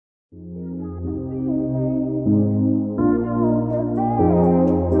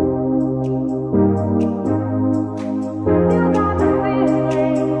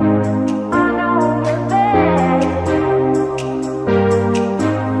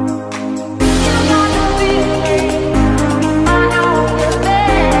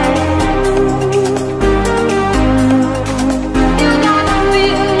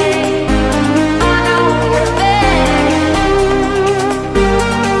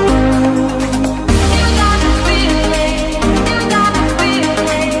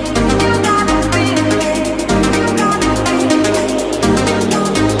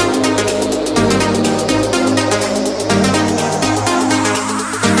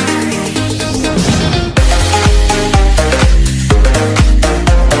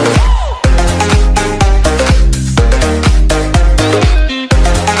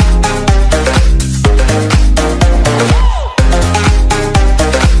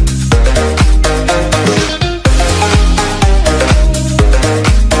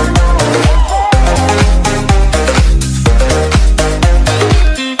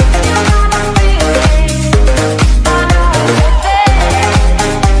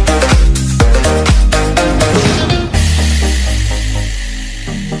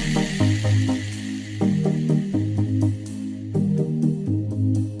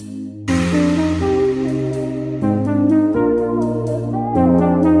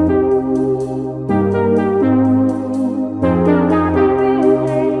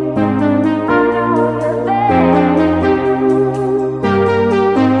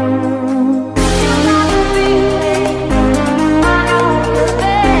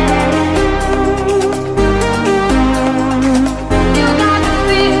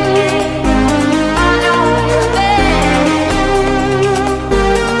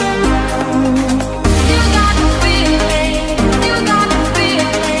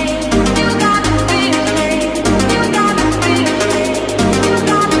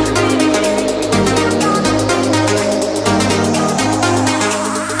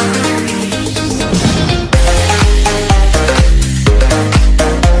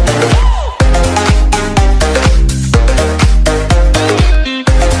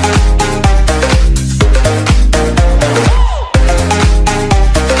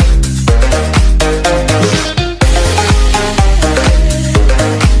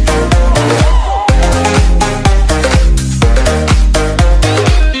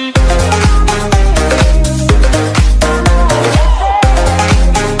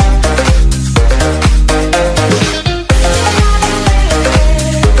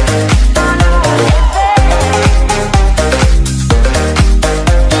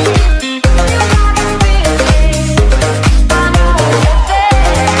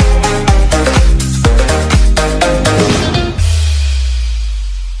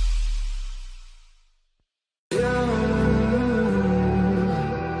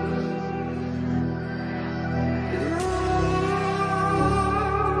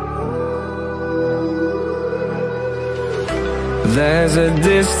There's a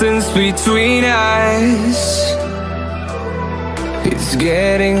distance between us. It's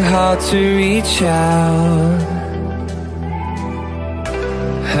getting hard to reach out.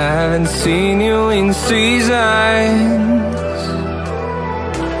 Haven't seen you in seasons,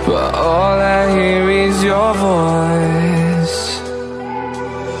 but all I hear is your voice.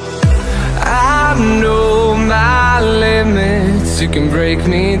 I know my limits, you can break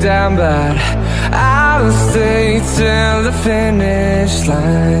me down, but I'll stay till the finish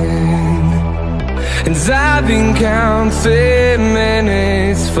line. And I've been counting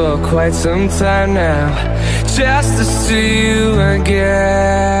minutes for quite some time now, just to see you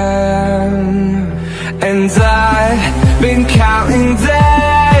again. And I've been counting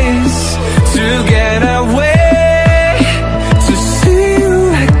days to get away, to see you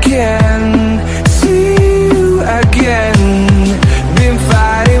again, see you again. Been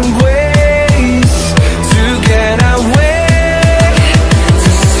fighting ways to get away, to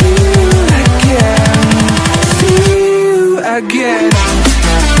see you again, see you again.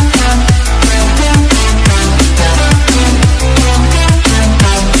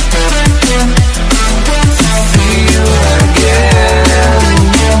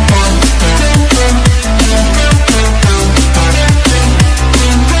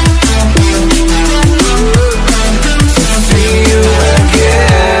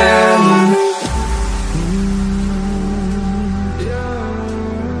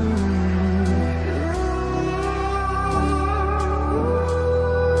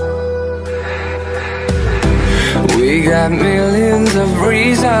 We got millions of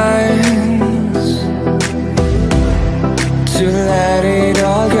reasons to let it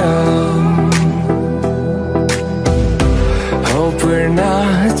all go.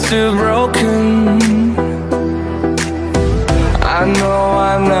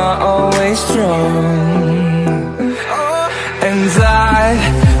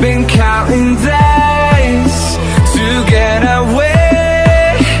 I've been counting days to get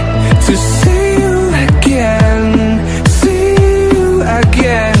away, to see you again, see you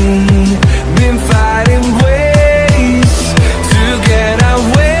again. Been fighting ways to get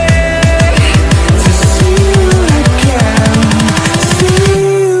away, to see you again, see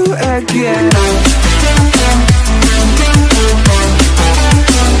you again.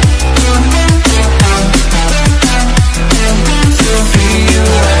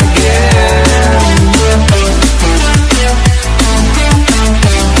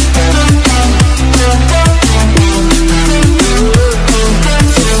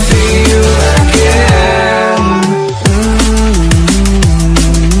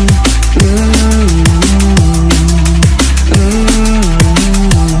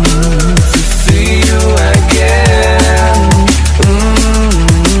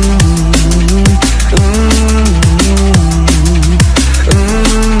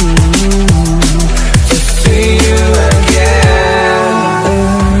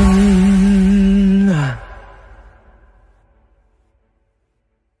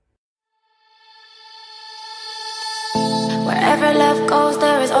 Wherever love goes,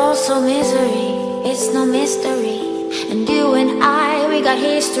 there is also misery. It's no mystery. And you and I, we got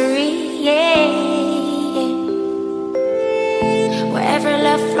history, yeah. Wherever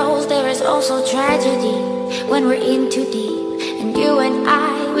love flows, there is also tragedy when we're in too deep. And you and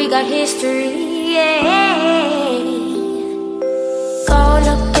I, we got history, yeah. Go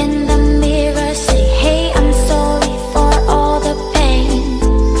look in the mirror, say, hey, I'm sorry for all the pain.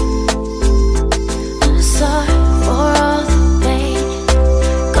 I'm sorry for all the pain.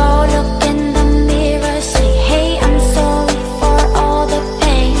 Go look in the mirror, say, hey, I'm sorry for all the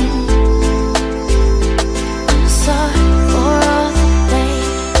pain. I'm sorry for all the pain.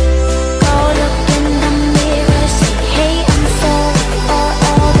 Go look in the mirror, say, hey, I'm sorry for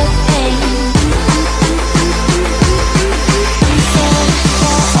all the pain. I'm sorry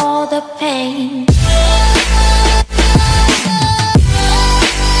for all the pain.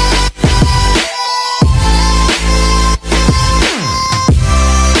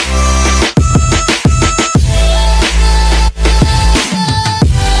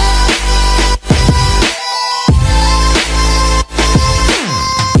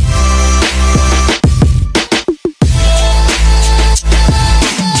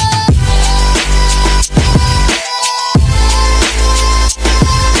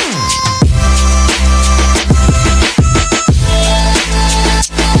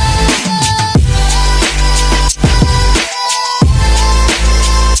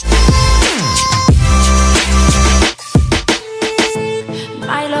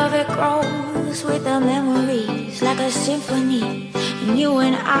 My love, it grows with the memories like a symphony. And you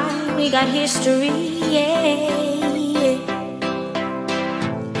and I, we got history, yeah.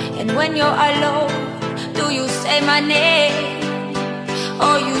 And when you're alone, do you say my name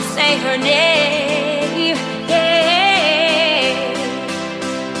or you say her name? Yeah.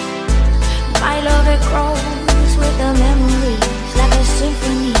 My love, it grows with the memories like a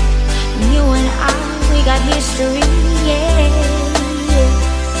symphony. And you and I, we got history.